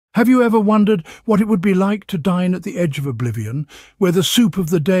Have you ever wondered what it would be like to dine at the edge of oblivion, where the soup of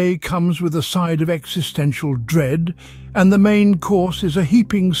the day comes with a side of existential dread, and the main course is a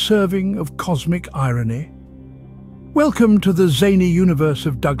heaping serving of cosmic irony? Welcome to the zany universe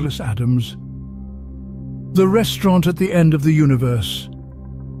of Douglas Adams. The restaurant at the end of the universe.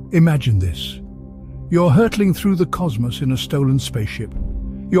 Imagine this. You're hurtling through the cosmos in a stolen spaceship.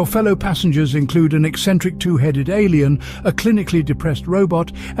 Your fellow passengers include an eccentric two-headed alien, a clinically depressed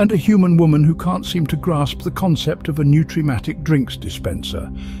robot, and a human woman who can't seem to grasp the concept of a nutrimatic drinks dispenser.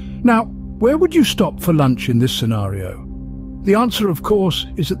 Now, where would you stop for lunch in this scenario? The answer, of course,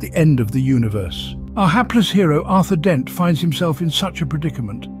 is at the end of the universe. Our hapless hero, Arthur Dent, finds himself in such a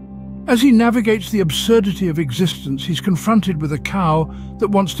predicament. As he navigates the absurdity of existence, he's confronted with a cow that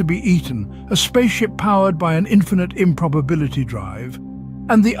wants to be eaten, a spaceship powered by an infinite improbability drive,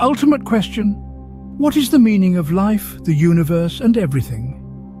 and the ultimate question: what is the meaning of life, the universe, and everything?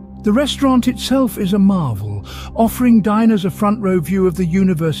 The restaurant itself is a marvel, offering diners a front-row view of the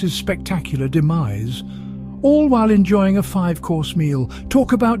universe's spectacular demise, all while enjoying a 5-course meal.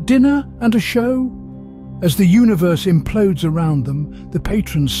 Talk about dinner and a show? As the universe implodes around them, the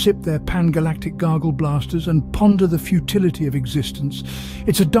patrons sip their pan-galactic gargle blasters and ponder the futility of existence.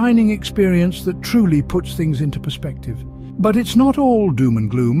 It's a dining experience that truly puts things into perspective. But it's not all doom and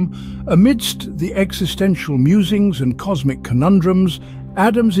gloom. Amidst the existential musings and cosmic conundrums,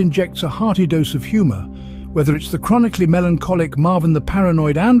 Adams injects a hearty dose of humour. Whether it's the chronically melancholic Marvin the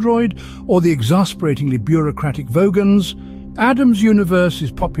Paranoid android or the exasperatingly bureaucratic Vogons, Adams' universe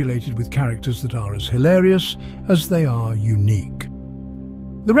is populated with characters that are as hilarious as they are unique.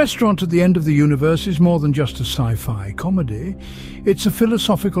 The restaurant at the end of the universe is more than just a sci-fi comedy. It's a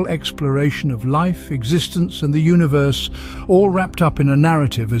philosophical exploration of life, existence, and the universe, all wrapped up in a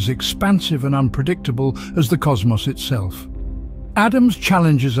narrative as expansive and unpredictable as the cosmos itself. Adams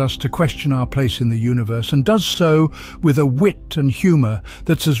challenges us to question our place in the universe, and does so with a wit and humour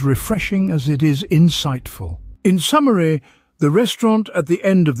that's as refreshing as it is insightful. In summary, the restaurant at the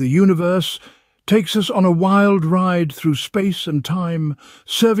end of the universe takes us on a wild ride through space and time,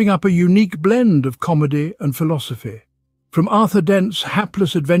 serving up a unique blend of comedy and philosophy. From Arthur Dent's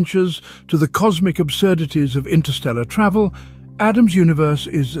hapless adventures to the cosmic absurdities of interstellar travel, Adams' universe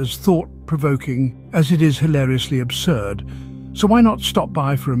is as thought-provoking as it is hilariously absurd. So why not stop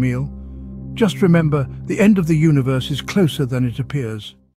by for a meal? Just remember, the end of the universe is closer than it appears.